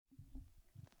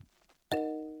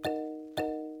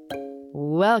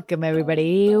Welcome,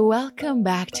 everybody. Welcome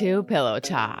back to Pillow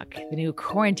Talk, the new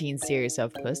quarantine series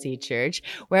of Pussy Church,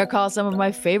 where I call some of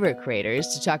my favorite creators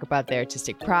to talk about their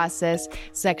artistic process,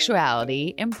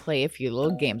 sexuality, and play a few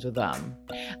little games with them.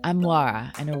 I'm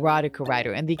Laura, an erotica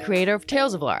writer and the creator of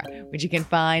Tales of Laura, which you can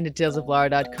find at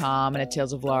talesoflaura.com and at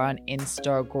Tales of Laura on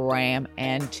Instagram.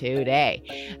 And today,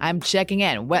 I'm checking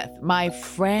in with my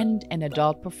friend and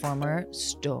adult performer,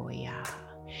 Stoya.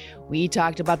 We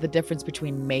talked about the difference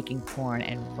between making porn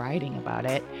and writing about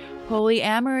it,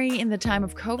 polyamory in the time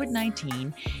of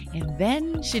COVID-19, and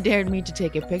then she dared me to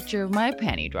take a picture of my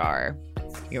panty drawer.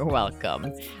 You're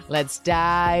welcome. Let's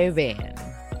dive in.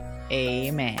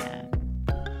 Amen.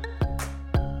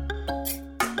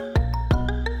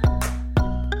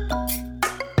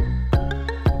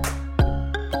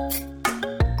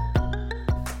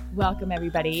 Welcome,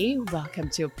 everybody. Welcome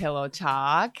to Pillow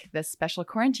Talk, the special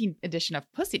quarantine edition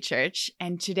of Pussy Church.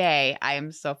 And today, I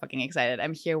am so fucking excited.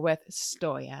 I'm here with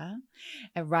Stoya,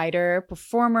 a writer,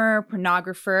 performer,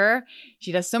 pornographer.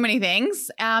 She does so many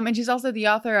things. And she's also the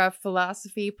author of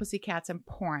Philosophy, Pussycats, and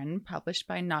Porn, published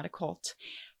by Not a Cult.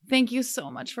 Thank you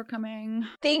so much for coming.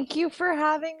 Thank you for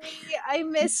having me. I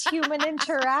miss human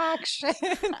interaction.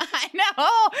 I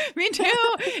know. Me too.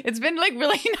 It's been like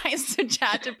really nice to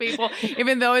chat to people,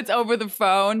 even though it's over the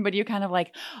phone, but you're kind of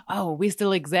like, oh, we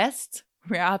still exist.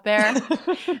 We're out there.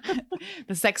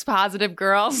 The sex positive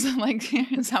girls, like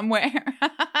somewhere.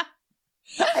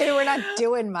 I know we're not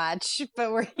doing much,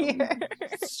 but we're here.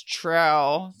 It's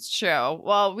true. It's true.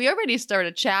 Well, we already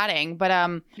started chatting,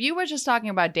 but you were just talking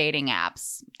about dating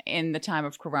apps in the time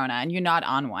of Corona, and you're not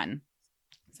on one.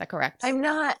 Is that correct? I'm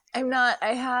not.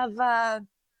 I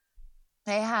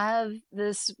have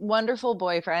this wonderful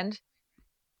boyfriend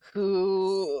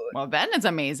who. Well, then it's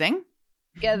amazing.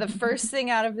 Yeah, the first thing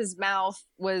out of his mouth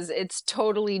was, "It's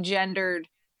totally gendered,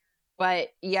 but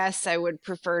yes, I would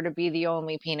prefer to be the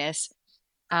only penis."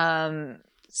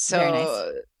 So very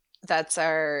nice. that's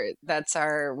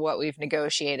our what we've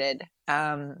negotiated.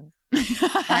 And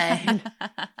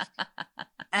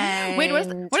wait, what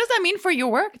does that mean for your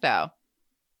work, though?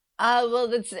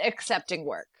 Well, it's accepting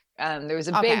work. There was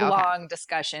a big long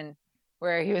discussion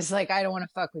where he was like, "I don't want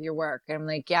to fuck with your work," and I'm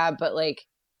like, "Yeah, but like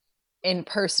in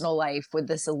personal life, would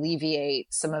this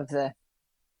alleviate some of the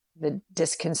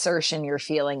disconcertion you're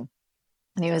feeling?"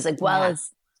 And he was like, "Well,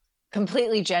 it's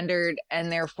completely gendered and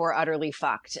therefore utterly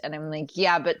fucked." And I'm like,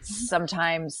 yeah, but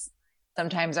sometimes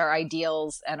our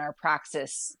ideals and our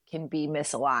praxis can be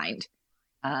misaligned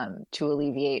to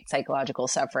alleviate psychological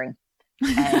suffering.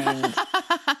 And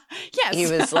yes, he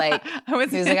was like,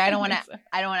 I don't want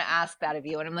to ask that of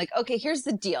you. And I'm like, okay, here's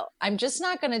the deal. I'm just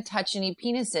not going to touch any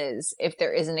penises if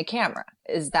there isn't a camera.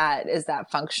 Is that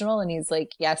functional? And he's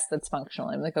like, yes, that's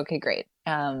functional. I'm like, okay, great.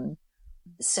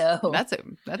 So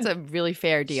that's a really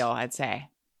fair deal, I'd say.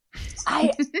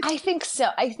 I think so.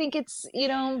 I think it's,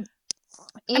 are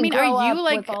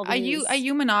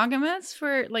you monogamous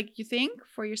for, like, you think,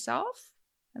 for yourself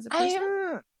as a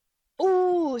person?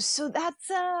 So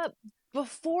that's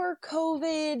before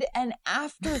COVID and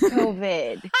after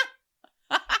COVID.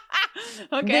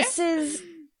 Okay.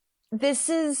 This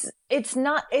is it's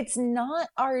not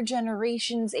our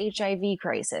generation's HIV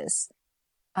crisis.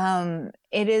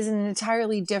 It is an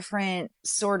entirely different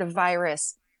sort of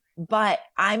virus, but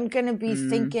I'm going to be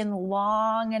thinking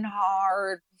long and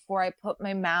hard before I put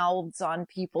my mouths on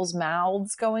people's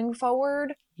mouths going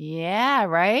forward. Yeah,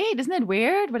 right? Isn't it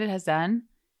weird what it has done?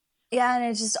 Yeah, and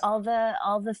it's just all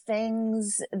the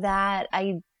things that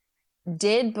I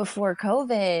did before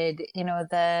COVID,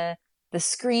 the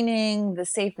screening, the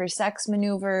safer sex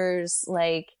maneuvers,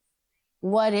 like,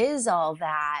 what is all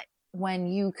that when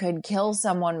you could kill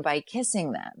someone by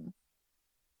kissing them?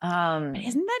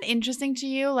 Isn't that interesting to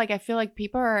you? Like, I feel like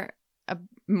people are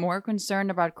more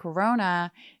concerned about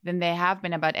Corona than they have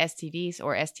been about STDs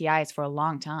or STIs for a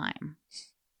long time.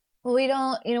 Well, we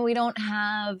don't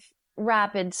have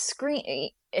rapid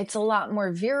screen. It's a lot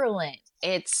more virulent.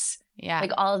 It's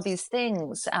like all of these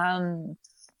things.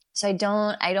 So I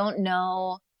don't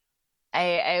know.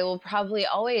 I will probably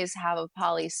always have a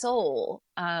poly soul,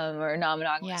 or a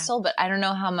non-monogamous soul, but I don't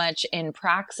know how much in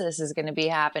praxis is going to be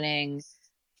happening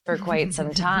for quite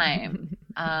some time.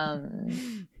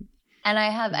 And I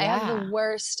have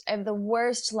the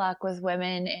worst luck with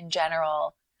women in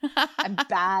general. I'm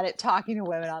bad at talking to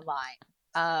women online.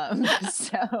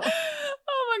 So,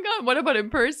 oh my God, what about in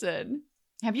person?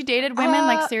 Have you dated women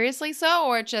like seriously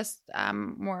or just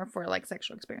more for like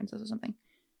sexual experiences or something?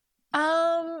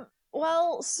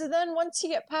 Well, so then once you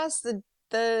get past the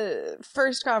the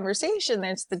first conversation.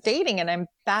 There's the dating, and I'm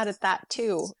bad at that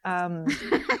too. They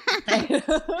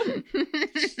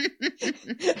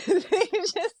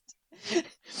just,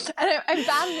 and I'm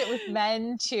bad at it with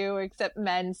men too, except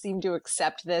men seem to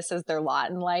accept this as their lot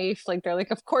in life. Like they're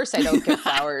like, of course I don't get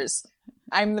flowers.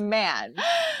 I'm the man.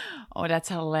 Oh, that's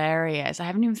hilarious. I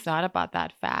haven't even thought about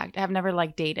that fact. I've never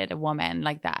like dated a woman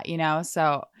like that, you know?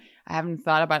 So I haven't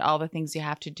thought about all the things you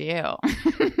have to do.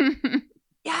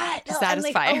 Yeah. To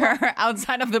satisfy her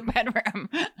outside of the bedroom.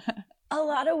 A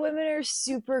lot of women are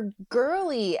super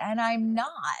girly and I'm not.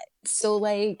 So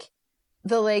like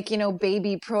the like, you know,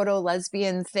 baby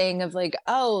proto-lesbian thing of like,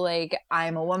 oh, like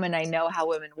I'm a woman, I know how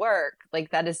women work. Like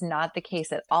that is not the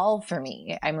case at all for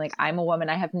me. I'm like, I'm a woman,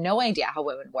 I have no idea how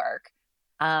women work.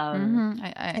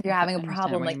 If you're having a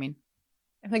problem, like, I'm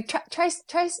like, try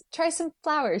some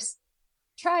flowers.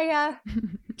 Try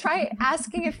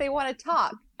asking if they want to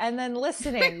talk and then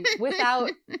listening without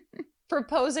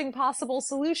proposing possible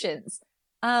solutions.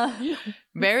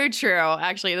 Very true.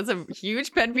 Actually, that's a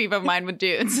huge pet peeve of mine with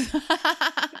dudes.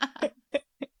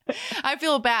 I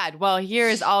feel bad. Well,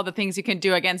 here's all the things you can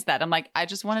do against that. I'm like, I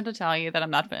just wanted to tell you that I'm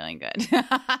not feeling good.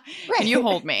 Can you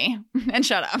hold me and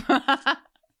shut up?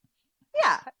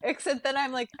 Yeah. Except then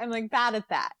I'm like bad at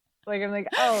that. Like, I'm like,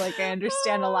 oh, like I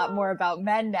understand a lot more about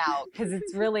men now because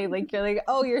it's really like, you're like,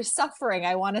 oh, you're suffering.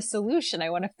 I want a solution. I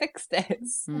want to fix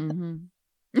this. Mm-hmm.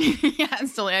 Yeah.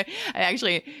 So I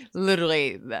actually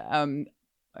literally,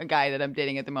 a guy that I'm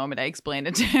dating at the moment, I explained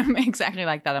it to him exactly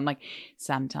like that. I'm like,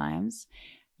 sometimes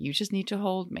you just need to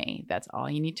hold me. That's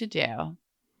all you need to do.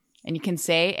 And you can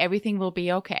say everything will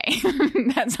be okay.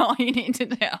 That's all you need to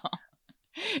do.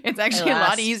 It's actually a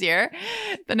lot easier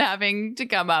than having to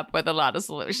come up with a lot of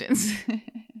solutions.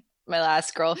 My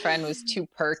last girlfriend was too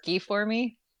perky for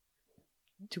me.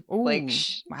 Like,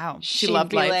 wow. She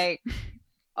loved life. Like,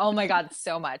 oh my God,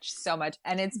 so much.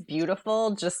 And it's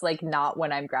beautiful, just like not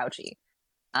when I'm grouchy.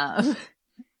 You're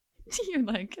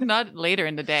like, not later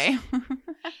in the day.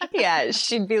 Yeah,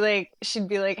 she'd be like,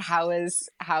 how is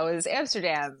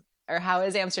Amsterdam? Or how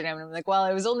is Amsterdam? And I'm like, well,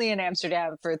 I was only in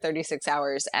Amsterdam for 36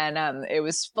 hours. And it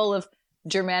was full of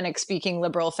Germanic-speaking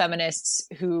liberal feminists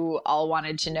who all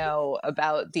wanted to know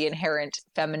about the inherent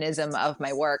feminism of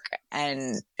my work.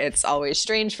 And it's always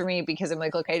strange for me because I'm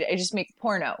like, look, I just make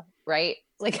porno, right?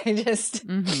 Like I just,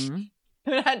 I'm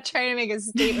not trying to make a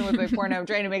statement with my porno. I'm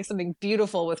trying to make something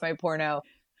beautiful with my porno.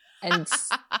 And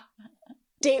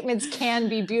statements can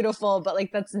be beautiful, but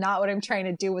like that's not what I'm trying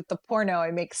to do with the porno.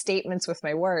 I make statements with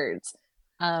my words.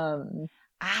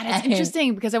 That's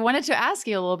interesting because I wanted to ask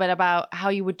you a little bit about how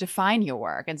you would define your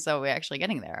work. And so we're actually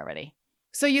getting there already.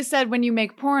 So you said when you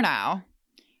make porno,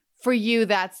 for you,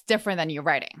 that's different than your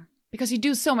writing because you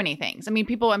do so many things. I mean,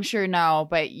 people I'm sure know,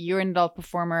 but you're an adult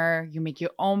performer. You make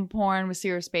your own porn with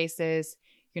Zero Spaces.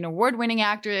 You're an award-winning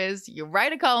actress. You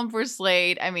write a column for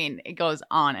Slate. I mean, it goes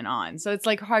on and on. So it's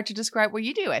like hard to describe what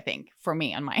you do, I think, for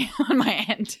me on my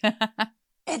end.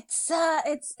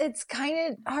 It's kind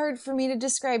of hard for me to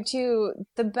describe too.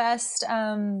 The best, so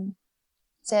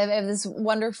I have this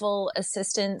wonderful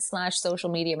assistant / social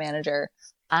media manager.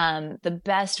 The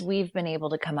best we've been able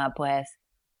to come up with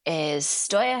is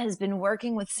Stoya has been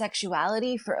working with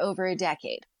sexuality for over a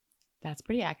decade. That's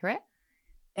pretty accurate.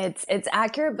 It's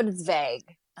accurate, but it's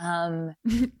vague. Yeah,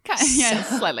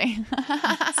 slightly.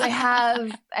 So I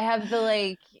have the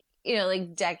like, you know,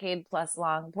 like decade plus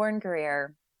long porn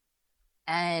career.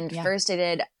 And first I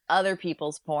did other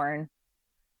people's porn.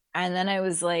 And then I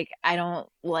was like, I don't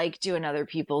like doing other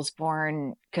people's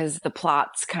porn because the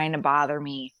plots kind of bother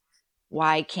me.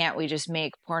 Why can't we just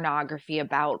make pornography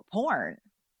about porn?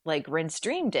 Like Rinse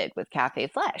Dream did with Cafe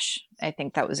Flesh. I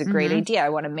think that was a great idea. I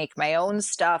want to make my own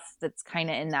stuff that's kind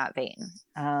of in that vein.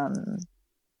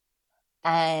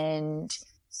 And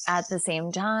at the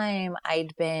same time,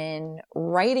 I'd been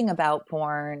writing about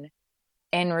porn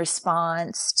in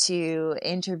response to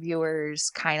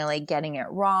interviewers kind of like getting it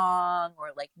wrong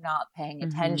or like not paying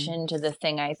attention to the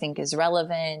thing I think is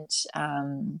relevant.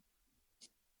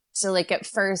 So like at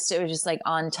first it was just like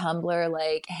on Tumblr,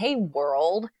 like, hey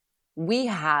world, we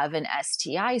have an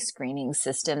STI screening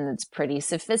system that's pretty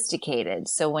sophisticated.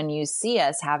 So when you see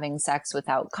us having sex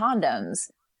without condoms,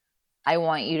 I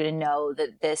want you to know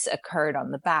that this occurred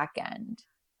on the back end.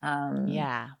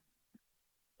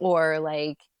 Or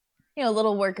like, you know,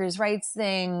 little workers' rights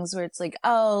things where it's like,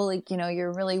 oh, like, you know,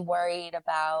 you're really worried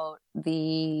about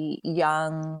the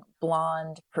young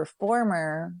blonde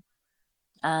performer,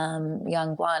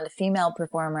 young blonde female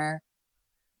performer.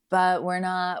 But we're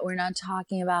not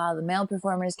talking about how the male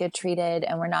performers get treated,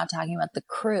 and we're not talking about the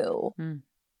crew.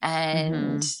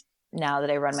 And Now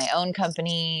that I run my own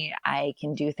company, I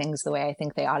can do things the way I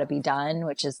think they ought to be done,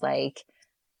 which is like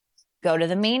go to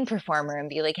the main performer and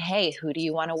be like, hey, who do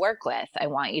you want to work with? I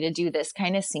want you to do this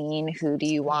kind of scene. Who do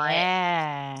you want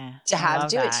to have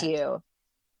do it to you?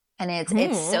 And it's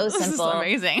so simple.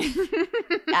 This is amazing.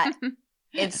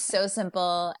 It's so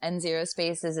simple. And Zero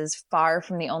Spaces is far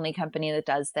from the only company that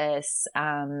does this.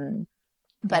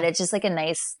 But it's just like a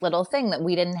nice little thing that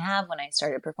we didn't have when I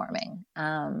started performing.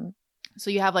 So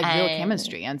you have like real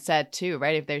chemistry on set too,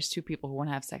 right? If there's two people who want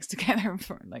to have sex together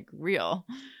for like real.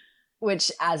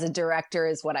 Which as a director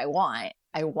is what I want.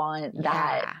 I want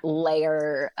that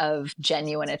layer of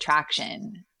genuine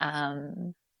attraction.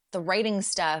 The writing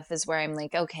stuff is where I'm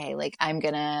like, okay, like I'm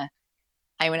gonna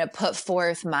put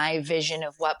forth my vision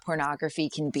of what pornography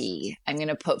can be. I'm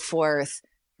gonna put forth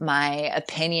my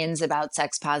opinions about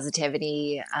sex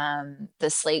positivity. The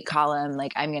Slate column,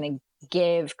 like I'm gonna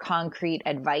give concrete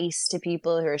advice to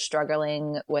people who are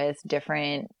struggling with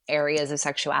different areas of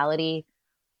sexuality.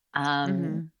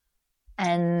 And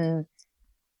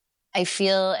I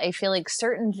feel like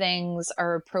certain things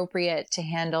are appropriate to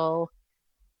handle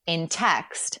in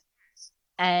text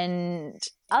and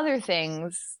other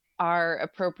things are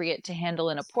appropriate to handle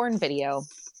in a porn video.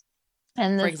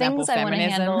 And the things I want to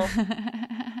handle.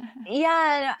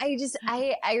 Yeah,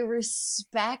 I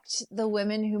respect the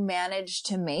women who manage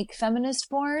to make feminist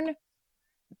porn,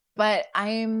 but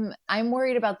I'm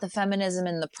worried about the feminism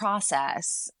in the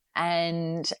process.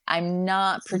 And I'm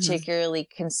not particularly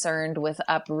concerned with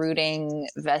uprooting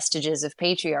vestiges of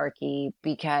patriarchy,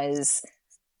 because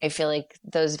I feel like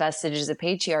those vestiges of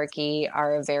patriarchy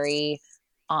are a very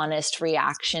honest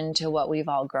reaction to what we've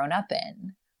all grown up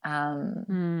in.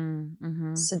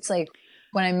 So it's like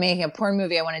when I'm making a porn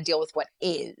movie, I want to deal with what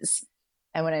is.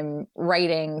 And when I'm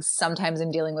writing, sometimes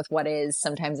I'm dealing with what is,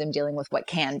 sometimes I'm dealing with what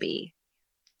can be.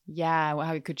 Yeah,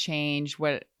 how it could change,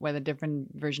 what a different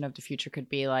version of the future could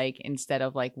be like, instead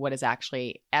of like what is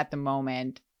actually at the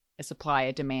moment a supply,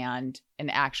 a demand, an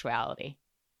actuality.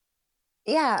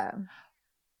 Yeah.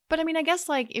 But I mean, I guess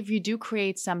like if you do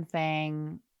create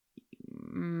something,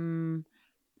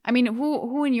 I mean,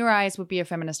 who in your eyes would be a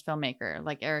feminist filmmaker?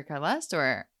 Like Erika Lust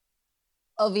or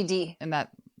OVD? And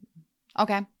that,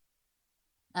 okay.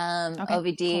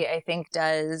 OVD, cool. I think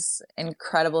does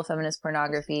incredible feminist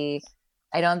pornography.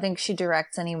 I don't think she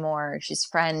directs anymore. She's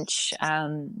French.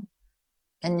 And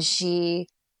she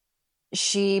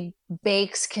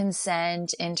bakes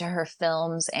consent into her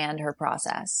films and her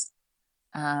process.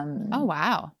 Oh,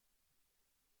 wow.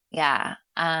 Yeah.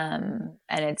 And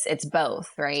it's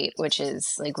both, right? Which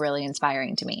is like really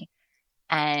inspiring to me.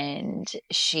 And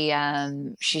she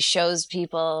shows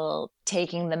people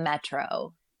taking the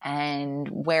metro and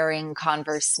wearing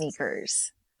Converse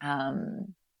sneakers.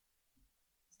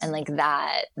 And like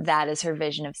that is her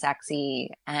vision of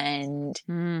sexy. And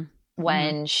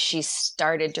when she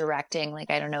started directing,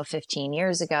 like, I don't know, 15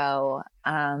 years ago,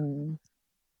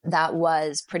 that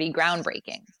was pretty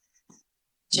groundbreaking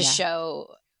to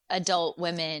show adult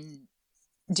women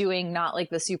doing not like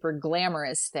the super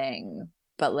glamorous thing,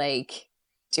 but like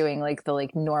doing like the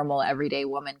like normal everyday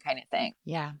woman kind of thing.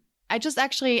 Yeah. I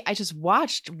just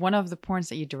watched one of the porns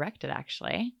that you directed,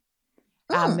 actually.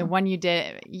 The one you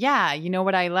did, you know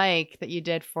what I like that you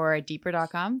did for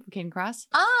Deeper.com for Caden Cross?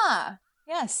 Ah,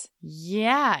 yes.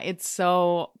 Yeah, it's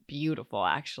so beautiful,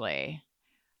 actually.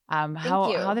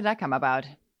 How did that come about?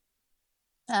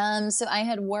 So I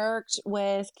had worked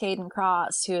with Caden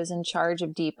Cross, who is in charge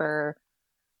of Deeper,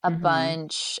 a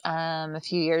bunch a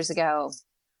few years ago.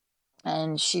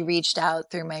 And she reached out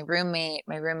through my roommate.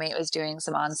 My roommate was doing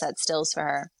some on-set stills for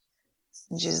her.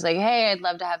 And she was like, hey, I'd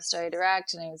love to have Story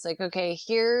direct. And I was like, okay,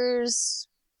 here's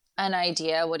an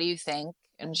idea. What do you think?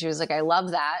 And she was like, I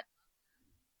love that.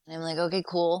 And I'm like, okay,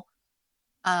 cool.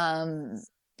 And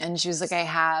she was like,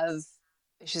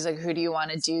 she's like, who do you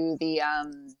want to do the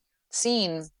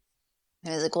scene?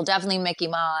 And I was like, well, definitely Mickey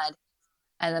Maud.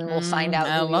 And then we'll find out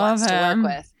who he wants to work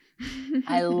with.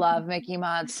 I love Mickey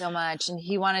Maud so much. And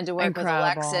he wanted to work with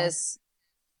Alexis.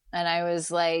 And I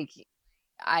was like,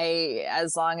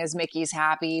 as long as Mickey's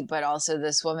happy, but also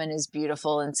this woman is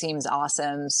beautiful and seems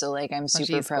awesome. So like, I'm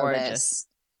super pro this.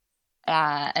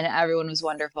 And everyone was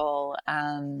wonderful.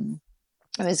 It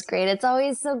was great. It's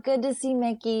always so good to see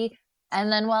Mickey.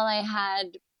 And then while I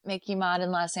had Mickey Maud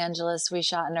in Los Angeles, we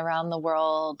shot in Around the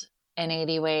World in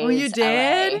 80 Ways. Oh, you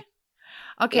did? LA.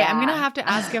 Okay, yeah. I'm going to have to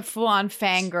ask a full-on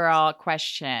fangirl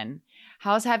question.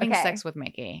 How's having sex with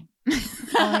Mickey? Oh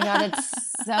my God, it's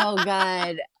so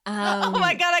good. Oh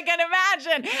my God, I can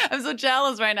imagine. I'm so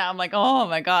jealous right now. I'm like, oh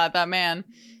my God, that man.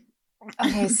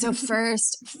 Okay, so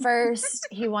first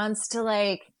he wants to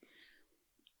like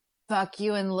fuck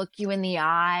you and look you in the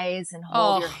eyes and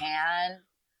hold your hand.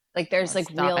 Like there's like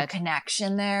real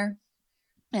connection there.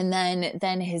 And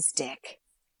then his dick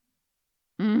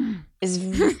is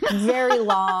very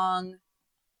long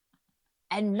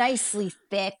and nicely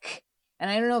thick. And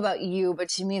I don't know about you, but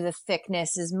to me, the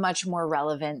thickness is much more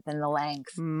relevant than the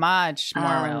length. Much more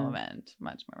relevant.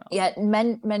 Much more relevant.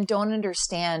 Yet men don't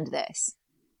understand this.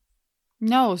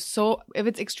 No, so if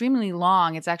it's extremely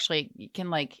long, it's actually, you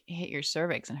can like hit your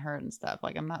cervix and hurt and stuff.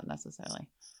 Like I'm not necessarily.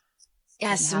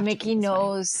 Yeah, so Mickey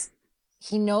knows,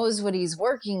 he knows what he's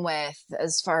working with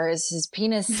as far as his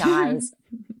penis size.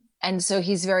 And so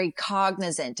he's very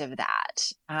cognizant of that.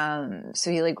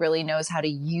 So he like really knows how to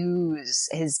use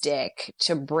his dick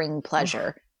to bring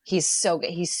pleasure. He's so good.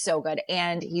 He's so good.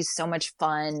 And he's so much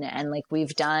fun. And like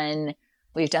we've done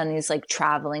these like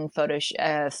traveling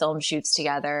film shoots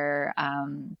together.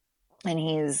 And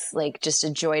he's like just a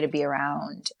joy to be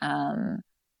around.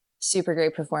 Super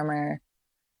great performer.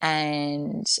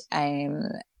 And I'm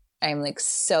like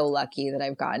so lucky that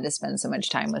I've gotten to spend so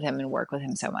much time with him and work with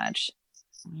him so much.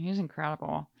 He's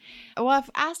incredible. Well,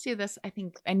 I've asked you this, I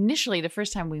think, initially the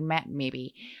first time we met,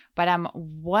 maybe, but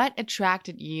what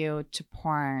attracted you to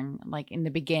porn, like in the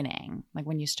beginning, like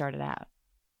when you started out?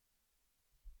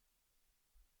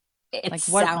 It like,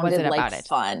 what was it like about it?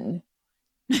 Fun.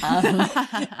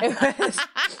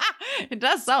 It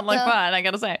does sound like fun, I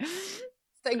gotta say.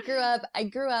 So I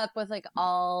grew up with like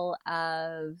all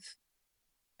of.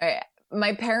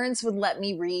 My parents would let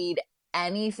me read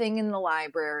anything in the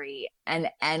library and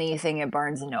anything at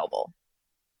Barnes and Noble.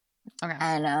 Okay.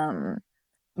 And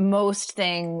most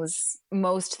things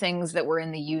that were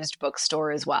in the used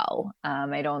bookstore as well.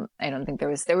 I don't think they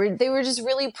were just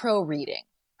really pro reading.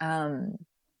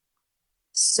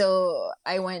 So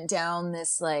I went down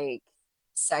this like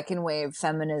second wave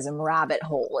feminism rabbit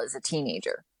hole as a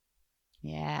teenager.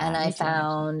 Yeah. And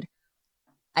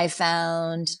I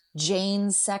found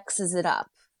Jane's Sexes It Up,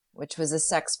 which was a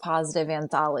sex positive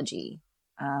anthology.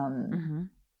 And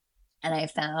I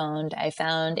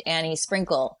found Annie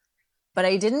Sprinkle, but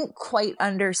I didn't quite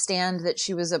understand that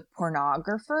she was a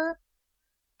pornographer,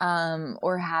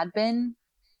 or had been.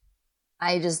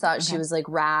 I just thought she was like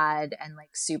rad and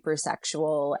like super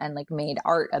sexual and like made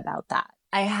art about that.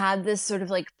 I had this sort of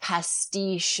like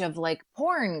pastiche of like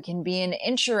porn can be an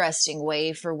interesting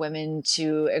way for women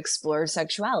to explore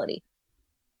sexuality.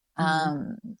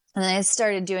 And then I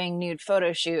started doing nude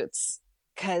photo shoots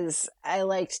because I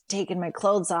liked taking my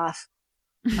clothes off.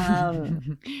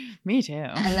 Me too.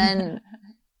 And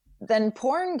then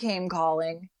porn came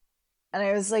calling. And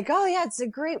I was like, oh yeah, it's a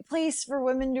great place for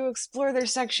women to explore their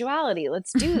sexuality.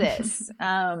 Let's do this.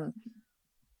 And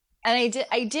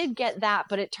I did get that,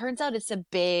 but it turns out it's a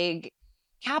big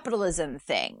capitalism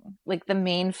thing. Like the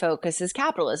main focus is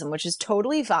capitalism, which is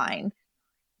totally fine.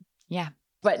 Yeah.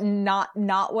 But not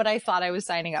what I thought I was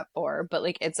signing up for, but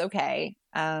like, it's okay.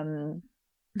 And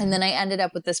then I ended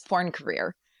up with this porn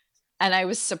career and I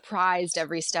was surprised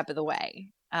every step of the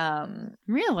way.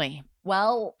 Really?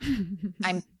 Well,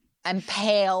 I'm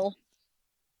pale.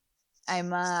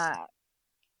 I'm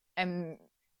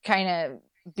kind of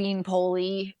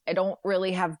beanpole-y. I don't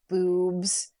really have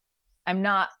boobs. I'm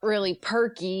not really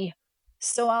perky.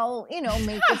 So I'll,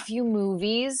 make a few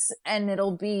movies and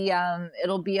it'll be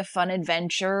a fun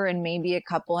adventure and maybe a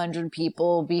couple hundred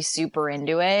people will be super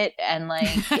into it. And like,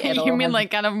 you mean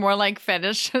like kind of more like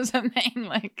fetish or something?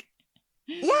 Like,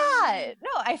 yeah,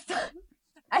 no, I thought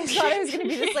it was going to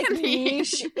be this like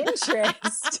niche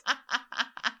interest.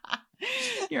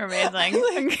 You're amazing.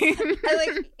 I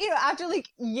like, after like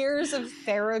years of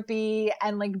therapy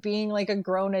and like being like a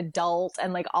grown adult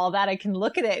and like all that, I can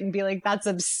look at it and be like, that's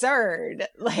absurd.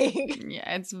 Like,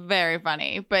 yeah, it's very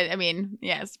funny. But I mean,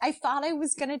 yes. I thought I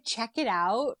was going to check it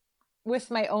out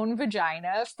with my own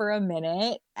vagina for a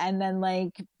minute and then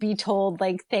like be told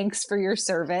like, thanks for your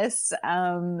service.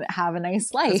 Have a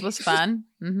nice life. This was fun.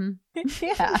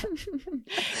 Yeah.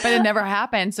 But it never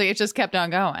happened. So it just kept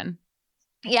on going.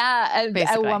 Yeah.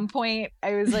 At one point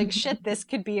I was like, shit, this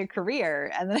could be a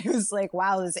career. And then I was like,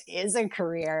 wow, this is a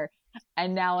career.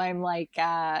 And now I'm like,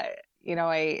 I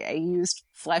used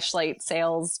Fleshlight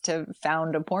sales to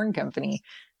found a porn company.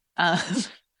 That's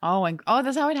how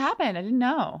it happened. I didn't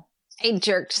know. I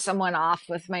jerked someone off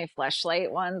with my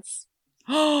Fleshlight once.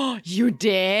 Oh, you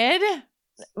did?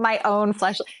 My own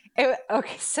Fleshlight.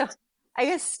 Okay, so I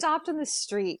got stopped on the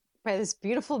street by this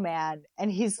beautiful man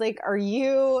and he's like, are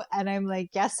you? And I'm like,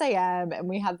 yes, I am. And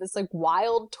we have this like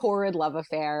wild, torrid love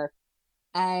affair.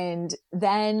 And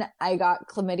then I got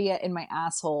chlamydia in my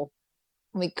asshole.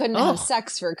 We couldn't have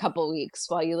sex for a couple weeks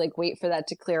while you like wait for that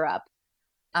to clear up.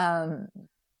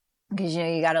 because, you know,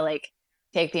 you got to like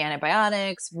take the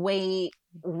antibiotics, wait,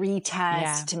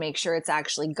 retest to make sure it's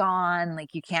actually gone. Like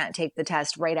you can't take the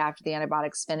test right after the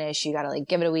antibiotics finish. You got to like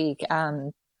give it a week.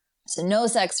 So no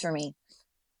sex for me.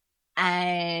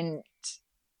 And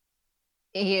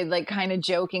he had like kind of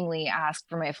jokingly asked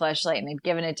for my fleshlight, and I'd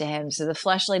given it to him. So the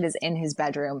fleshlight is in his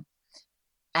bedroom,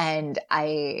 and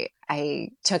I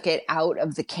took it out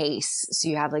of the case. So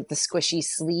you have like the squishy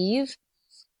sleeve,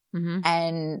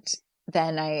 and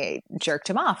then I jerked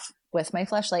him off with my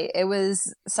fleshlight. It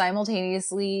was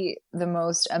simultaneously the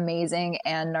most amazing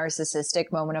and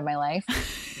narcissistic moment of my life.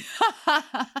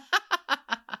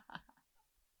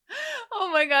 Oh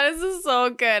my God, this is so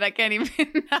good. I can't even.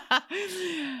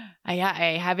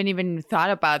 I haven't even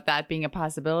thought about that being a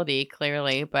possibility,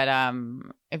 clearly. But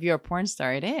if you're a porn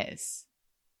star, it is.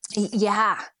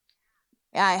 Yeah,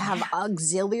 I have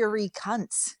auxiliary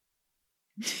cunts.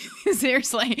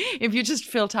 Seriously, if you just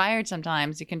feel tired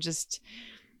sometimes, you can just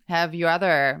have your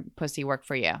other pussy work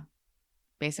for you.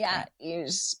 Basically. Yeah, you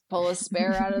just pull a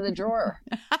spare out of the drawer.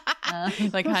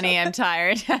 Like, honey, I'm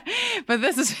tired, but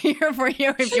this is here for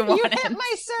you if you want it. You hit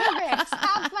my cervix.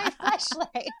 Have my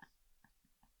fleshlight.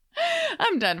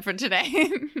 I'm done for today,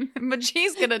 but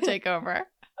she's going to take over.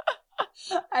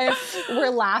 We're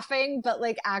laughing, but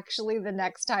like actually the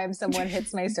next time someone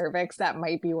hits my cervix, that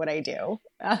might be what I do.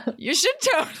 You should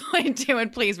totally do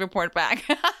it. Please report back.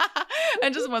 I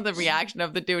just want the reaction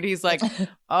of the dude. He's like,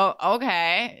 oh,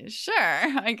 okay, sure,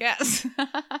 I guess.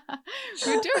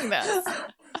 You're doing this.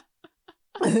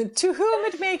 To whom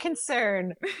it may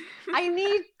concern, I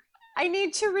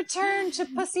need to return to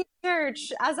Pussy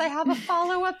Church as I have a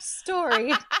follow-up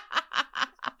story.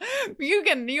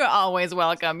 You're always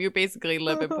welcome. You basically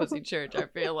live in Pussy Church, I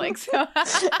feel like. So.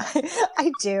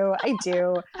 I do.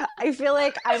 I feel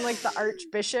like I'm like the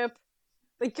Archbishop.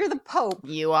 Like you're the Pope.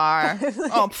 You are.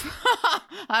 Oh,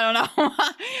 I don't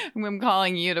know. I'm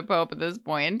calling you the Pope at this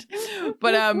point.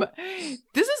 But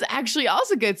this is actually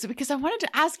also good. So because I wanted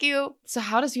to ask you, so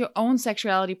how does your own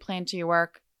sexuality play into your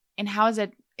work? And how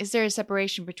is there a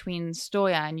separation between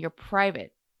Stoya and your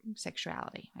private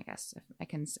sexuality, I guess, if I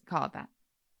can call it that?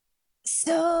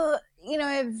 So, you know,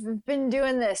 I've been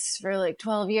doing this for like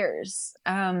 12 years.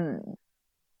 And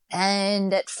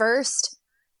at first,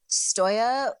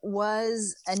 Stoya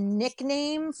was a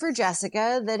nickname for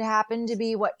Jessica that happened to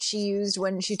be what she used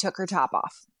when she took her top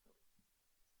off.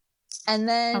 And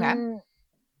then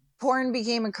porn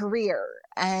became a career.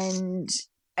 And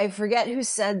I forget who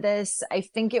said this. I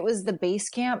think it was the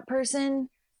Basecamp person.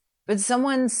 But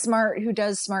someone smart who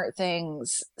does smart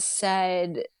things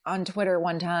said on Twitter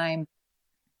one time,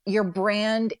 your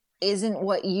brand isn't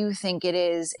what you think it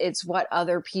is. It's what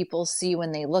other people see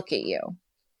when they look at you.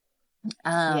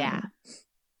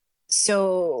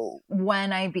 So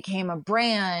when I became a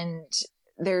brand,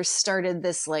 there started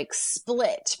this like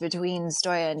split between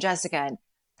Stoya and Jessica, and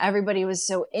everybody was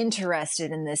so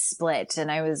interested in this split.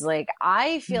 And I was like,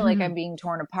 I feel like I'm being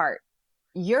torn apart.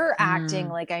 You're acting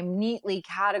like I'm neatly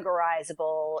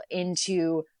categorizable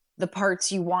into the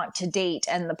parts you want to date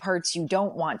and the parts you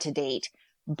don't want to date.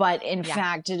 But in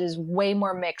fact, it is way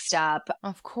more mixed up.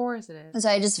 Of course it is. So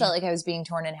I just felt like I was being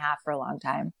torn in half for a long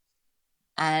time.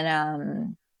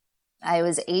 And I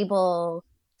was able,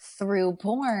 through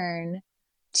porn,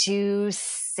 to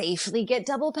safely get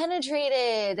double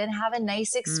penetrated and have a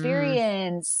nice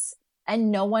experience.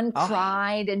 And no one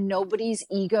cried and nobody's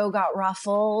ego got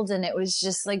ruffled. And it was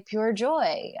just like pure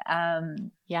joy.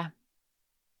 And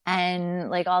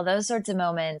like all those sorts of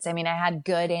moments. I mean, I had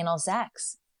good anal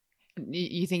sex.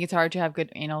 You think it's hard to have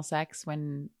good anal sex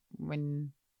when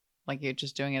like you're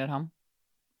just doing it at home?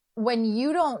 When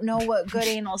you don't know what good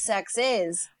anal sex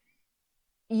is,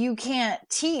 you can't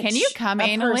teach. Can you come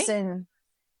anally? Person.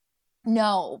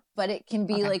 No, but it can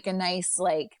be like a nice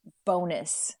like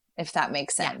bonus, if that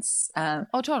makes sense.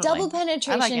 Totally. Double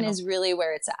penetration is really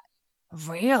where it's at.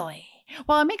 Really?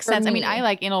 Well, it makes sense. Me. I mean, I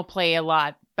like anal play a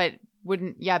lot, but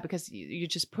because you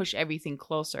just push everything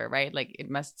closer, right? Like it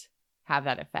must have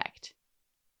that effect.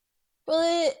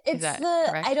 Well, it's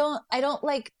correct? I don't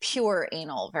like pure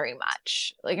anal very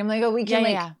much. Like I'm like, we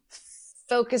can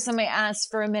focus on my ass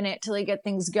for a minute till I get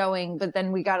things going, but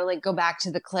then we got to like go back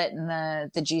to the clit and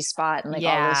the G spot and like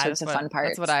all those sorts of fun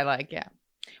parts. That's what I like. Yeah.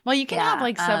 Well, you can have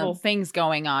like several things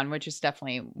going on, which is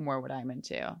definitely more what I'm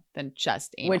into than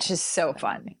just anal. Which is so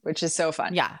fun.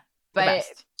 Yeah. But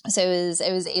so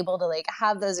I was able to like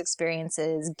have those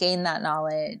experiences, gain that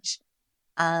knowledge.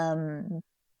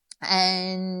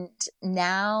 And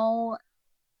now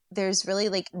there's really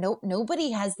like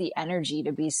nobody has the energy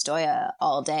to be Stoya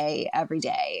all day, every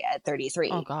day at 33.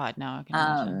 Oh God, no. I can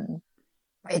imagine.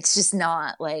 It's just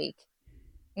not like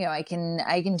you know, I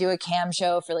can do a cam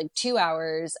show for like 2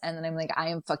 hours and then I'm like, I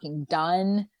am fucking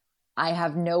done. I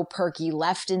have no perky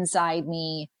left inside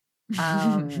me.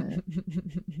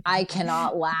 I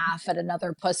cannot laugh at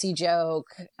another pussy joke.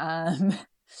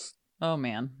 Oh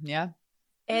man. Yeah.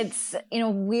 It's, you know,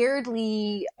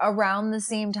 weirdly around the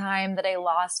same time that I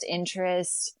lost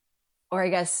interest, or I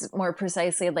guess more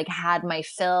precisely, like had my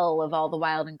fill of all the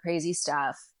wild and crazy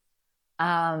stuff.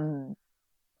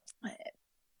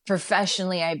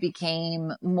 Professionally, I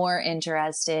became more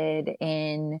interested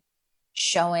in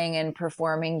showing and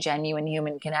performing genuine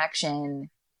human connection.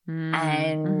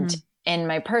 And in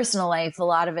my personal life, a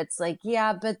lot of it's like,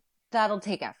 yeah, but that'll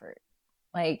take effort.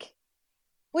 Like,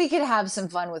 we could have some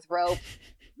fun with rope,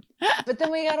 but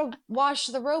then we got to wash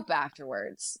the rope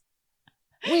afterwards.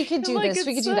 We could do this.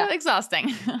 We could do that.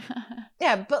 Exhausting.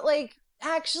 Yeah. But like,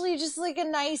 actually just like a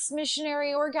nice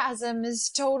missionary orgasm is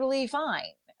totally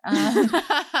fine. Well,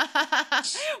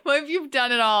 if you've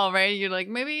done it all, right, you're like,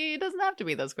 maybe it doesn't have to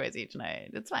be those crazy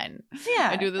tonight. It's fine. Yeah.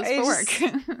 I do this for work.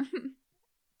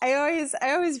 I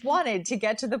always wanted to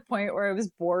get to the point where I was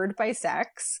bored by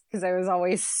sex, because I was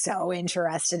always so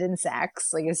interested in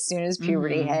sex. Like as soon as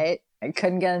puberty hit, I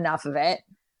couldn't get enough of it.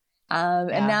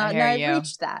 And now I've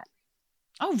reached that.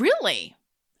 Oh, really?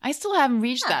 I still haven't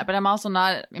reached that, but I'm also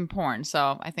not in porn,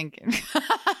 so I think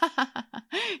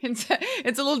it's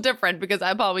a little different because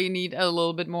I probably need a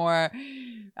little bit more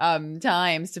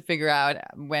times to figure out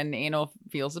when anal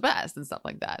feels the best and stuff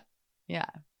like that. Yeah,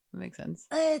 that makes sense.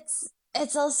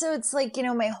 It's also, it's like, you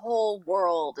know, my whole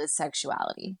world is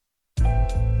sexuality.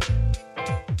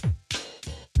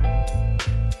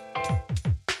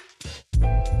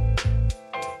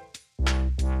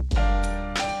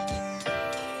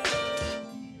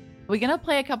 We're going to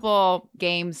play a couple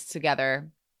games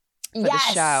together for the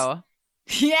show.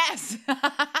 Yes.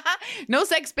 No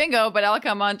sex bingo, but I'll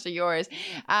come on to yours.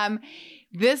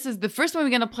 This is the first one we're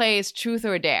going to play is Truth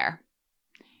or Dare.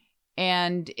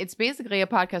 And it's basically a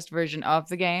podcast version of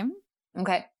the game.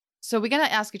 Okay. So we're going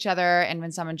to ask each other, and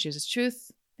when someone chooses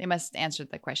truth, they must answer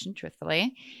the question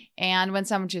truthfully. And when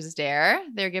someone chooses dare,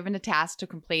 they're given a task to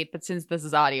complete. But since this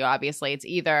is audio, obviously, it's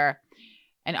either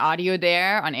an audio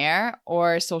dare on air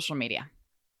or social media.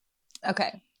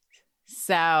 Okay.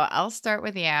 So I'll start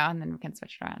with you, and then we can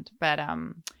switch around. But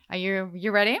are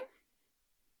you ready?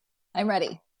 I'm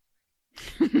ready.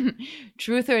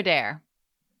 Truth or dare?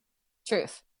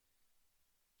 Truth.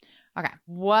 Okay.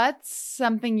 What's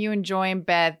something you enjoy in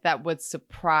bed that would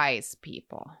surprise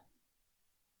people?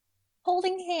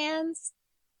 Holding hands.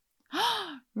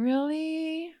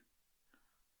 Really?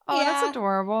 Oh, yeah, that's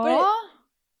adorable.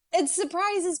 It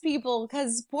surprises people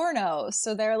because porno.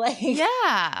 So they're like,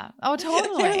 yeah. Oh,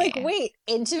 totally. They're like, wait,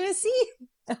 intimacy?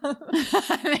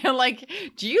 They're like,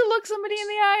 do you look somebody in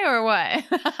the eye or what?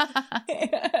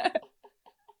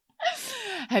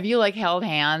 Have you like held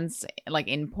hands like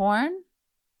in porn?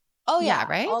 Oh, yeah.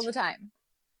 Right? All the time.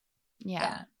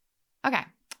 Yeah. Okay.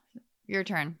 Your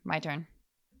turn. My turn.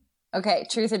 Okay.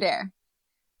 Truth or dare?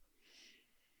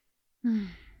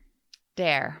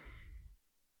 Dare.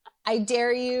 I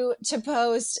dare you to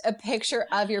post a picture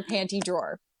of your panty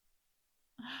drawer.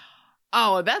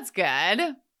 Oh, that's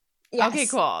good. Yes. Okay,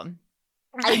 cool.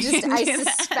 I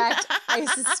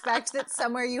suspect that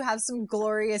somewhere you have some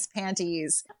glorious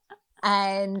panties.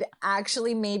 And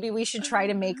actually, maybe we should try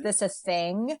to make this a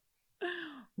thing.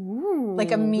 Ooh,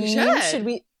 like a meme.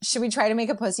 Should we try to make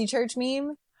a pussy church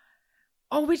meme?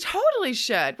 Oh, we totally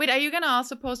should. Wait, are you gonna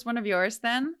also post one of yours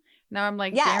then? Now I'm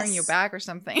like daring you back or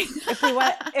something.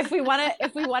 If we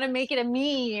want to make it a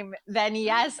meme, then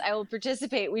yes, I will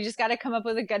participate. We just got to come up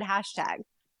with a good hashtag.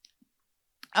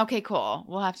 Okay, cool.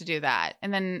 We'll have to do that.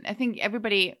 And then I think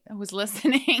everybody who's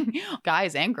listening,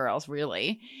 guys and girls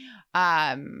really,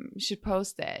 should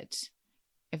post it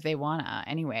if they wanna.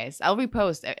 Anyways, I'll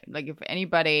repost it. Like if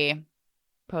anybody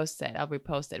posts it, I'll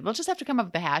repost it. We'll just have to come up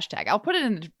with the hashtag. I'll put it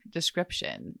in the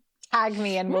description. Tag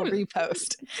me and we'll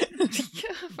repost.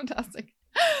 Yeah, fantastic.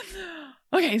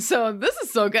 Okay, so this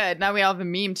is so good. Now we have the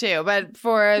meme too. But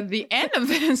for the end of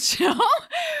this show,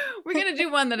 we're going to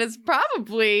do one that is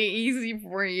probably easy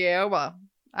for you. Well,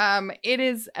 it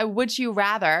is a would you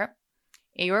rather,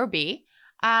 A or B.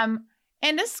 And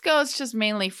this goes just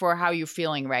mainly for how you're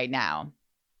feeling right now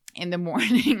in the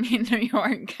morning in New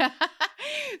York.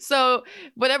 So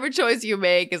whatever choice you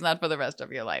make is not for the rest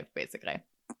of your life, basically.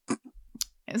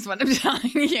 Is what I'm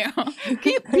telling you.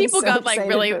 People got like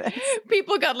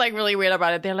really weird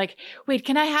about it. They're like, wait,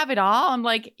 can I have it all? I'm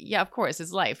like, yeah, of course,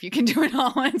 it's life. You can do it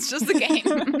all. It's just a game.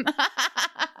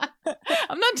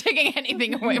 I'm not taking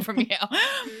anything away from you.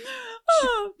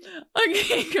 Oh,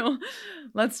 okay, cool.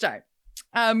 Let's start.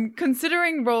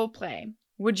 Considering role play,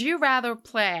 would you rather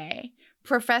play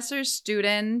professor,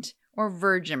 student, or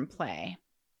virgin play?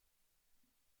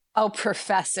 Oh,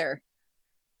 professor.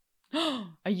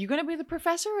 Are you going to be the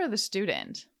professor or the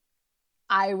student?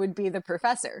 I would be the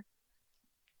professor.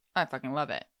 I fucking love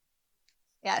it.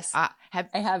 Yes.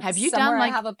 Have you done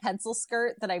like... I have a pencil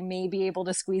skirt that I may be able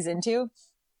to squeeze into.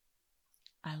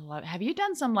 I love it. Have you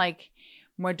done some like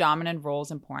more dominant roles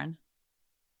in porn?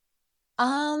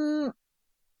 I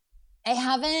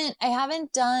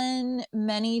haven't done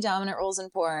many dominant roles in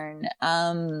porn.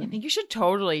 I think you should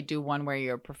totally do one where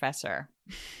you're a professor.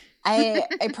 I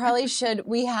probably should.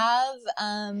 We have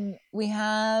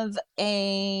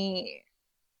a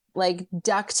like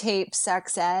duct tape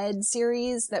sex ed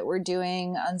series that we're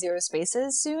doing on Zero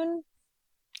Spaces soon.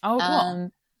 Oh,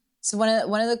 cool. So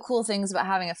one of the cool things about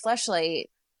having a fleshlight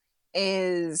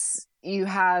is you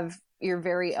have your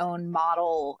very own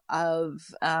model of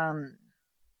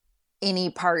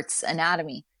any part's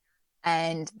anatomy.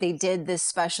 And they did this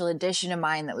special edition of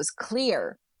mine that was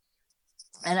clear.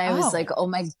 And I was like, oh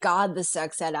my God, the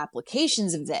sex ed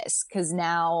applications of this. Because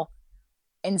now,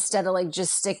 instead of like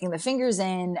just sticking the fingers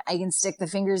in, I can stick the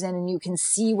fingers in and you can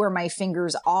see where my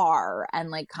fingers are and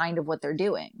like kind of what they're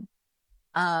doing.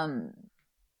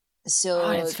 So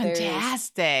it's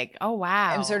fantastic. Oh,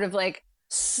 wow. I'm sort of like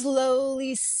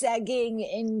slowly segging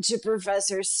into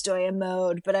Professor Stoya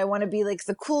mode, but I want to be like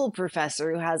the cool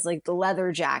professor who has like the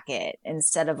leather jacket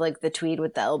instead of like the tweed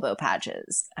with the elbow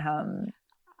patches.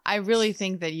 I really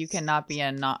think that you cannot be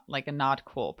a not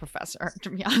cool professor, to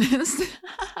be honest.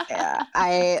 Yeah,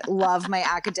 I love my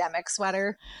academic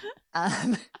sweater.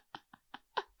 I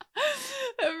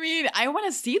mean, I want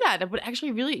to see that. It would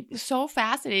actually really be so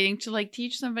fascinating to like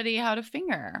teach somebody how to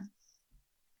finger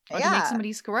or to make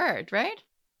somebody squirt, right?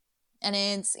 And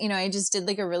it's, I just did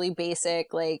like a really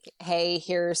basic, like, hey,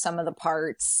 here are some of the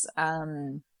parts.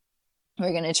 We're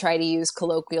going to try to use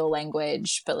colloquial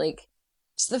language, but like,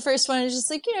 just the first one is just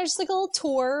like, just like a little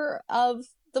tour of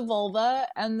the vulva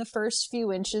and the first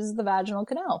few inches of the vaginal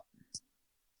canal.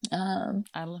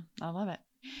 I love it.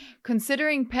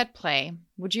 Considering pet play,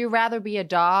 would you rather be a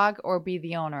dog or be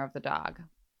the owner of the dog?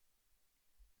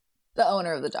 The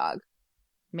owner of the dog.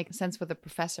 Making sense with the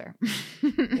professor.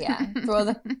 Yeah. Throw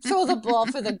the ball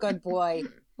for the good boy.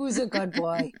 Who's a good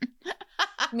boy?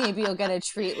 Maybe you'll get a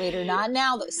treat later. Not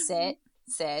now, though. Sit.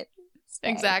 Stay.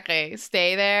 Exactly.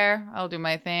 Stay there. I'll do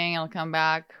my thing. I'll come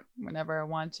back whenever I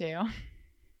want to.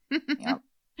 Yep.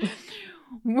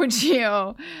 Would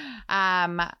you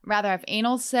rather have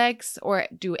anal sex or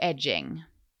do edging?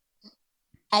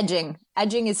 Edging.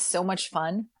 Edging is so much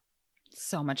fun.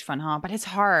 So much fun, huh? But it's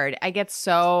hard. I get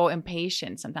so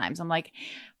impatient sometimes. I'm like,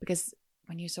 because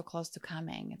when you're so close to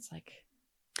coming, it's like.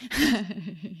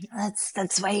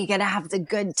 That's why you gotta have the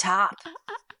good top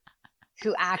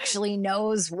who actually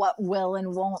knows what will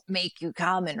and won't make you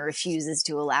come and refuses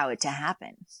to allow it to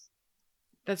happen.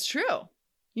 That's true.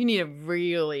 You need a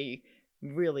really,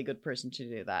 really good person to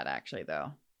do that, actually,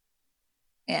 though.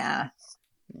 Yeah.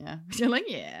 Yeah. You're like,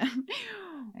 yeah.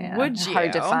 Would you?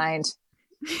 Hard to find.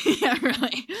 Yeah,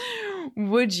 really.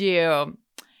 Would you?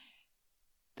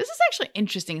 This is actually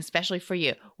interesting, especially for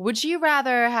you. Would you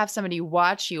rather have somebody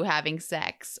watch you having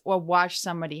sex or watch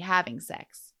somebody having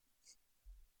sex?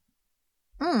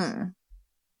 Right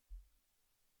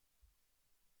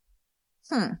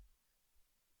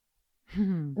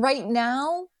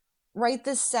now, right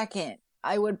this second,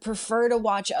 I would prefer to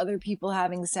watch other people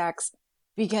having sex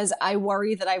because I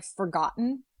worry that I've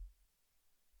forgotten.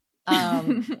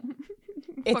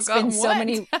 It's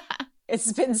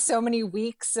been so many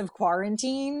weeks of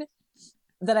quarantine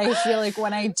that I feel like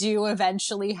when I do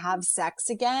eventually have sex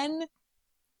again.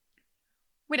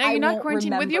 Wait, are you not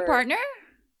quarantined with your partner?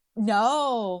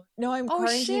 No, I'm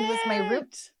quarantined with my room.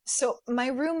 So my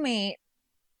roommate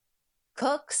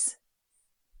cooks,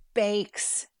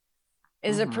 bakes,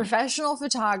 is a professional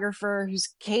photographer who's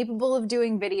capable of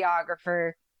doing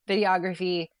videography.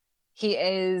 He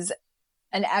is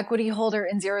an equity holder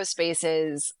in Zero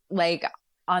Spaces. Like,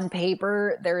 on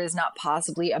paper, there is not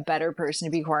possibly a better person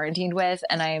to be quarantined with,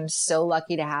 and I am so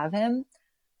lucky to have him.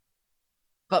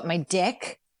 But my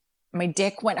dick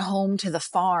went home to the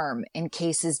farm in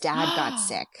case his dad got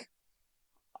sick.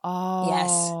 Oh, yes.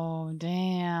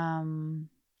 Damn.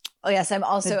 Oh yes, I'm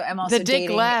also the dick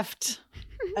dating left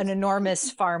an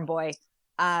enormous farm boy.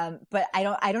 But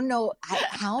I don't know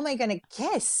how am I going to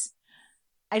kiss?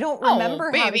 I don't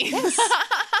remember how to kiss.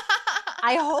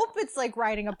 I hope it's like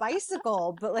riding a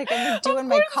bicycle, but like I'm doing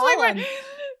my column. Like,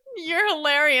 you're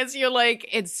hilarious. You're like,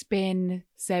 it's been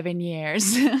 7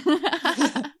 years.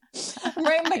 I'm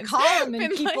writing my column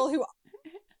and people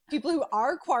people who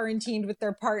are quarantined with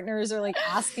their partners are like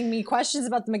asking me questions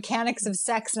about the mechanics of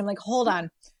sex. And I'm like, hold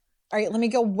on. All right, let me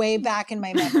go way back in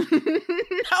my memory.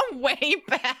 Way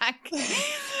back.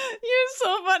 You're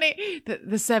so funny.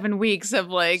 The 7 weeks have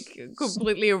like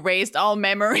completely erased all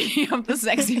memory of the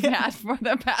sex you've had for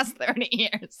the past 30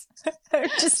 years. I'm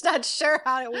just not sure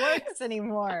how it works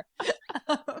anymore.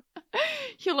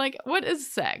 You're like, what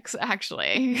is sex,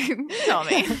 actually? Tell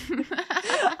me.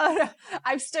 Oh, no.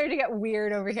 I'm starting to get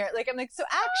weird over here. Like, I'm like, so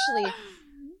actually,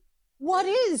 what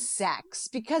is sex?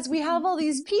 Because we have all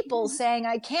these people saying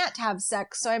I can't have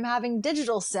sex, so I'm having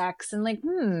digital sex. And like,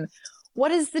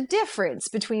 what is the difference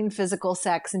between physical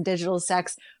sex and digital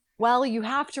sex? Well, you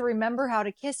have to remember how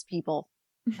to kiss people.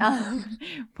 How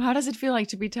does it feel like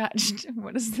to be touched?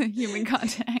 What is the human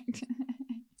contact?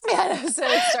 Yeah, so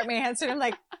I start my answer and I'm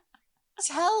like,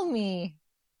 tell me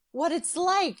what it's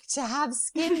like to have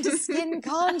skin to skin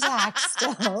contact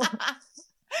still.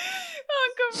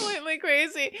 Oh, completely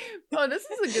crazy. Oh, this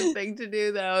is a good thing to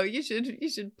do, though. You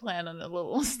should plan on a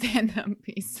little stand-up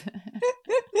piece.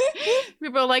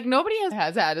 People are like, nobody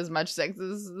has had as much sex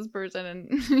as this person,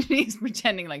 and he's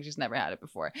pretending like she's never had it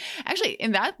before. Actually,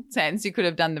 in that sense, you could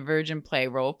have done the virgin play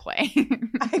role play.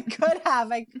 I could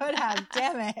have.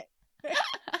 Damn it.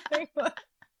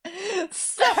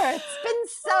 Sir, it's been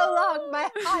so long, my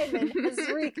hymen has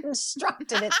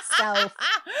reconstructed itself.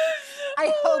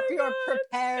 I hope you're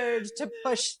prepared to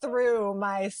push through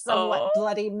my somewhat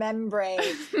bloody membrane.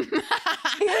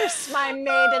 Pierce my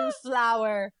maiden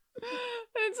flower.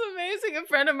 It's amazing. A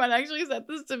friend of mine actually said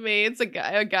this to me. It's a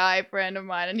guy friend of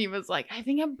mine, and he was like, I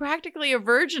think I'm practically a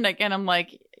virgin again. I'm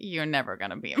like, you're never going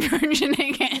to be a virgin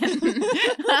again.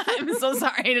 I'm so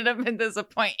sorry to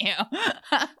disappoint you.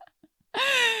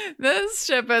 This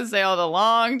ship has sailed a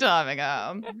long time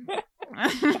ago.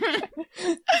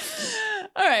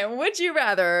 All right. Would you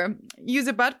rather use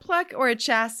a butt plug or a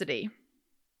chastity?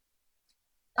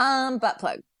 Butt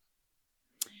plug.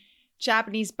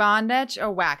 Japanese bondage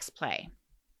or wax play?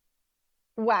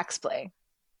 Wax play.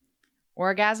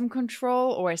 Orgasm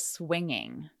control or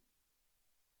swinging?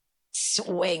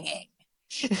 Swinging.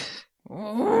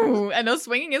 Ooh, I know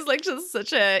swinging is like just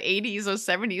such a 80s or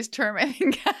 70s term, I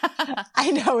think.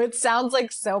 I know, it sounds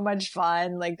like so much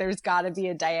fun. Like there's got to be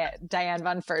a Diane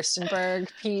von Furstenberg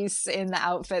piece in the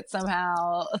outfit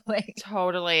somehow. Like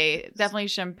totally. Definitely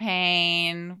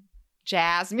champagne,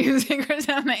 jazz music or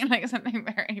something, like something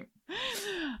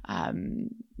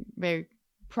very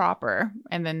proper,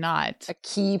 and then not. A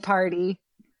key party.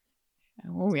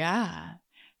 Oh, yeah.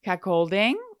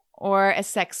 Cuckolding or a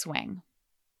sex swing?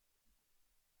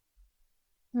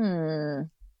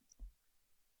 I'm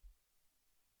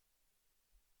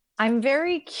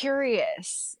very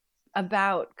curious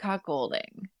about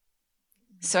cuckolding.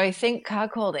 So I think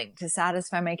cuckolding, to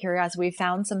satisfy my curiosity. We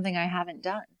found something I haven't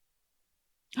done.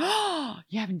 Oh,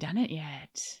 you haven't done it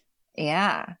yet.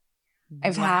 Yeah.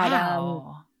 I've had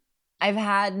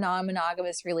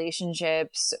non-monogamous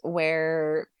relationships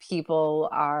where people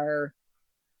are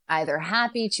either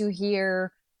happy to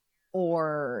hear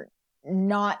or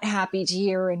not happy to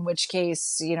hear, in which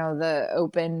case, the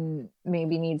open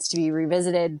maybe needs to be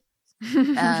revisited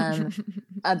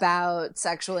about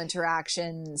sexual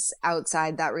interactions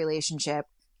outside that relationship.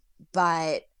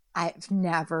 But I've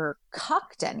never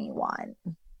cucked anyone.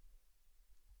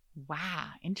 Wow.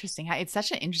 Interesting. It's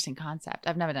such an interesting concept.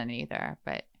 I've never done it either,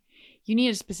 but you need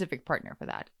a specific partner for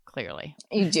that, clearly.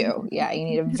 You do. Yeah. You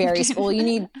need a very,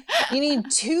 you need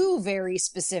two very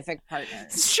specific partners.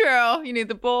 It's true. You need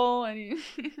the bull and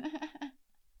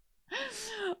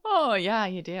Oh, yeah,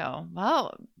 you do.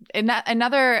 Well, and that,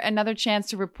 another chance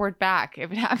to report back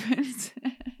if it happens.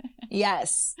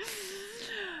 Yes.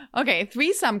 Okay.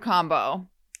 Threesome combo.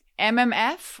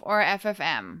 MMF or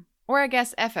FFM? Or I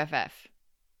guess FFF.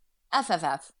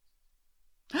 FFF.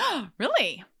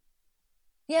 Really?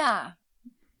 Yeah.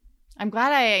 I'm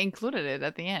glad I included it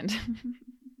at the end.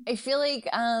 I feel like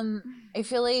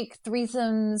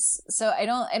threesomes, so I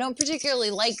don't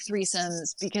particularly like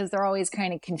threesomes because they're always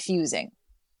kind of confusing.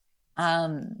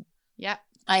 Yeah.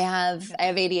 I have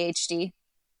ADHD,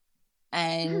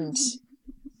 and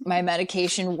my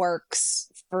medication works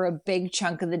for a big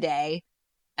chunk of the day,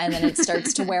 and then it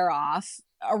starts to wear off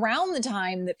around the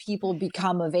time that people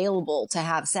become available to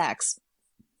have sex.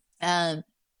 And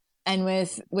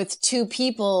with two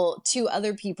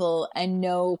other people and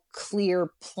no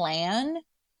clear plan,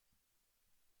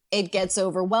 it gets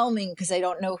overwhelming because I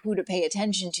don't know who to pay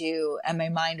attention to and my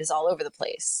mind is all over the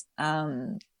place.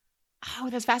 Oh,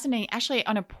 that's fascinating. Actually,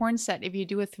 on a porn set, if you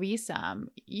do a threesome,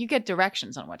 you get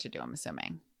directions on what to do, I'm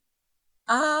assuming.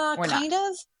 Kind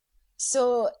of.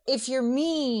 So if you're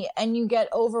me and you get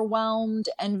overwhelmed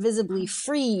and visibly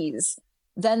freeze,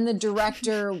 then the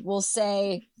director will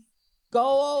say,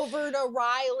 go over to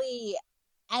Riley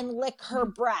and lick her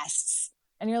breasts.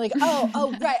 And you're like,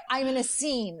 oh, right. I'm in a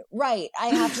scene. Right. I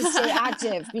have to stay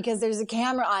active because there's a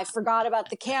camera. I forgot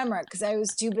about the camera because I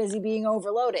was too busy being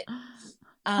overloaded.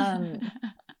 But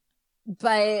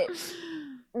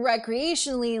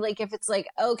recreationally, like if it's like,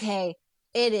 okay,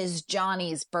 it is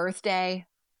Johnny's birthday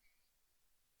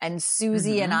and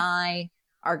Susie and I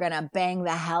are going to bang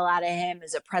the hell out of him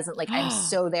as a present. Like I'm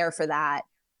so there for that.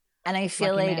 And I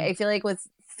feel like with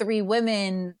 3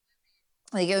 women,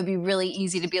 like it would be really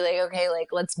easy to be like, okay, like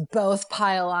let's both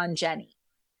pile on Jenny.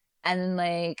 And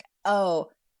like, oh,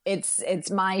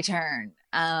 it's my turn.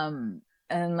 And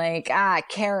like,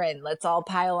 Karen, let's all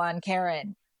pile on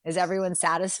Karen. Is everyone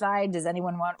satisfied? Does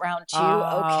anyone want round 2?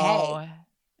 Okay.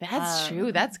 That's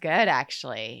true. That's good,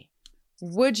 actually.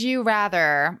 Would you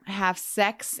rather have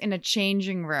sex in a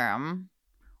changing room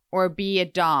or be a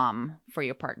dom for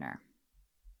your partner?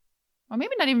 Or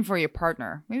maybe not even for your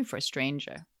partner, maybe for a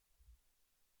stranger.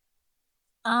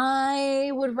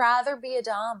 I would rather be a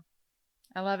dom.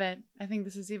 I love it. I think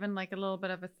this is even like a little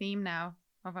bit of a theme now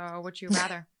of would you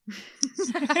rather.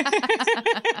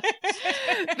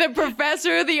 The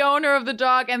professor, the owner of the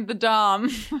dog, and the dom.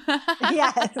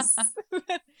 Yes.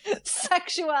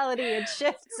 Sexuality, it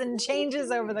shifts and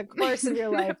changes over the course of your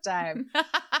lifetime.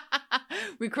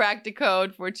 We cracked the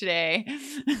code for today.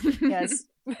 Yes.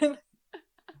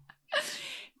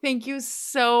 Thank you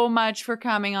so much for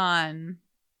coming on.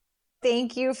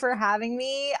 Thank you for having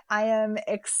me. I am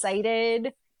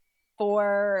excited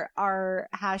for our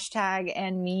hashtag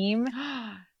and meme.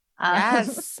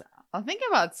 Yes. I'll think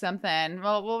about something.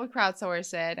 We'll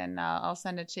crowdsource it and I'll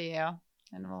send it to you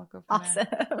and we'll go from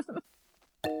there.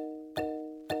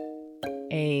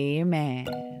 Amen.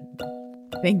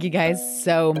 Thank you guys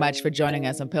so much for joining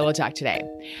us on Pillow Talk today.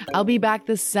 I'll be back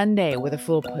this Sunday with a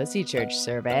full Pussy Church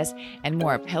service and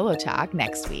more Pillow Talk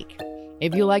next week.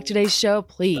 If you like today's show,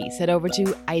 please head over to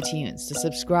iTunes to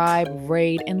subscribe,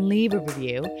 rate, and leave a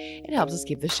review. It helps us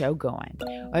keep the show going.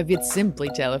 Or if you'd simply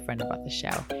tell a friend about the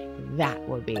show, that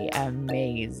would be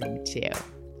amazing too.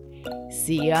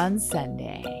 See you on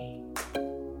Sunday.